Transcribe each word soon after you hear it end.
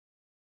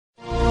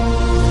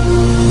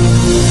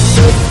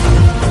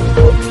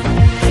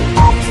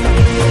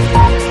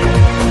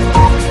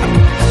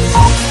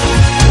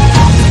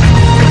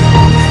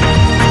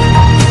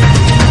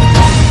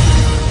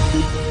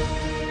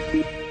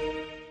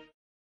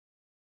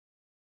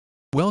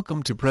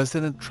Welcome to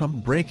President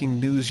Trump Breaking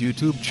News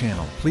YouTube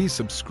channel. Please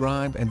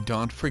subscribe and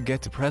don't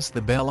forget to press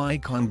the bell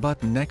icon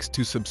button next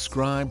to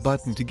subscribe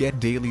button to get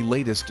daily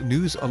latest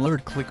news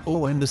alert. Click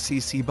on the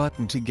CC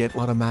button to get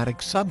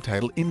automatic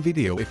subtitle in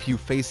video if you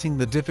facing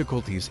the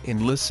difficulties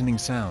in listening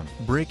sound.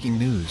 Breaking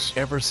news.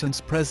 Ever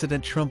since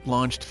President Trump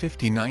launched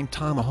 59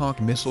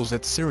 Tomahawk missiles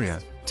at Syria,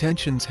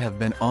 tensions have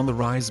been on the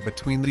rise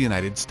between the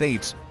United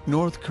States,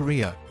 North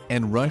Korea,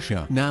 and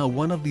Russia. Now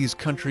one of these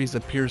countries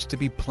appears to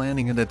be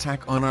planning an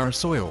attack on our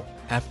soil,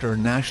 after a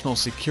national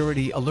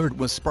security alert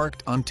was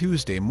sparked on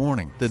Tuesday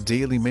morning. The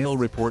Daily Mail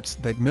reports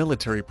that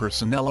military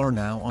personnel are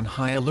now on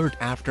high alert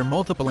after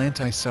multiple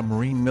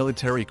anti-submarine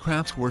military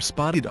crafts were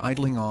spotted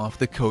idling off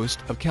the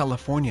coast of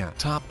California.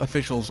 Top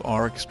officials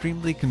are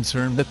extremely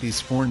concerned that these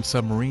foreign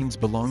submarines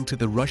belong to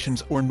the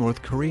Russians or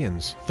North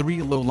Koreans.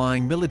 3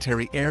 low-lying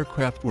military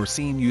aircraft were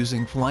seen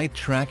using flight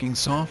tracking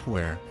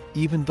software,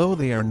 even though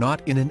they are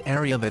not in an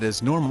area that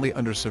is normally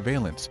under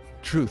surveillance.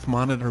 Truth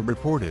Monitor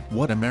reported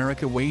what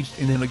America waged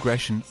in an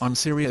aggression on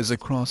Syria is a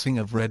crossing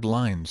of red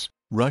lines,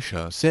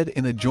 Russia said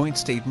in a joint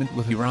statement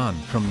with Iran.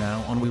 From now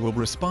on we will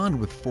respond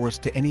with force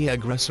to any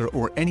aggressor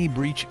or any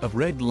breach of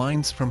red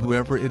lines from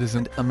whoever it is,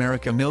 and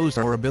America knows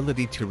our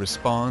ability to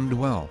respond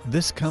well.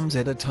 This comes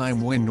at a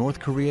time when North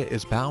Korea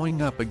is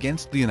bowing up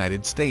against the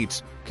United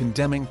States,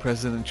 condemning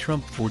President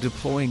Trump for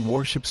deploying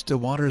warships to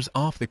waters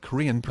off the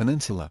Korean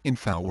peninsula.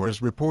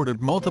 InfoWars reported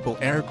multiple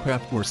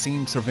aircraft were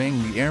seen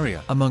surveying the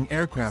area. Among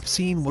aircraft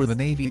seen were the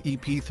Navy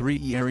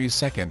EP-3E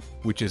Ares II,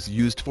 which is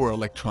used for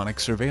electronic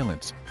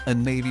surveillance, a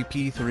Navy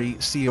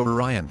P-3C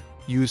Orion,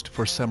 used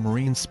for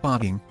submarine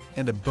spotting,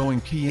 and a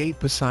Boeing P-8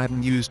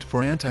 Poseidon used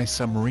for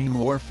anti-submarine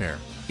warfare.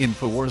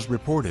 InfoWars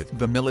reported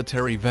the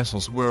military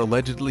vessels were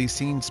allegedly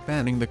seen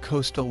spanning the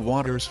coastal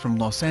waters from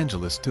Los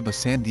Angeles to the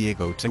San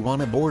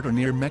Diego-Tijuana border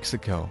near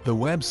Mexico. The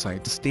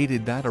website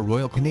stated that a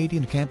Royal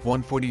Canadian Camp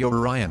 140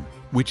 Orion,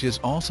 which is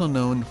also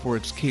known for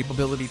its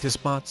capability to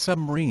spot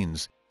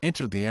submarines,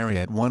 entered the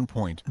area at one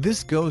point.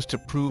 This goes to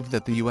prove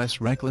that the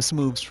U.S. reckless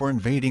moves for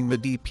invading the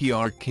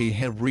DPRK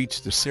have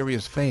reached a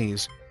serious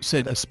phase,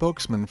 said a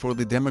spokesman for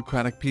the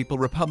Democratic People's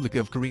Republic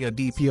of Korea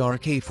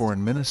DPRK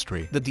Foreign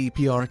Ministry. The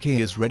DPRK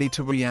is ready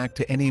to react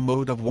to any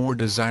mode of war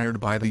desired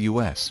by the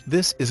U.S.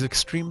 This is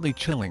extremely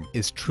chilling.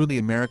 Is truly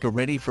America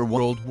ready for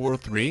World War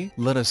III?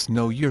 Let us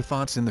know your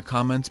thoughts in the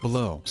comments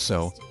below.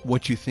 So,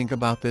 what you think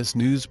about this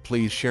news?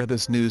 Please share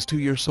this news to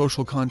your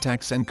social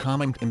contacts and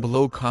comment in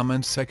below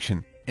comments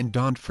section. And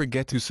don't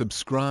forget to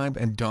subscribe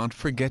and don't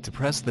forget to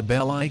press the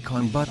bell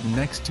icon button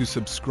next to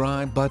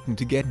subscribe button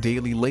to get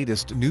daily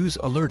latest news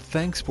alert.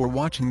 Thanks for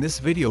watching this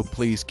video.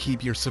 Please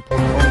keep your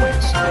support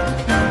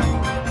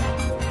always.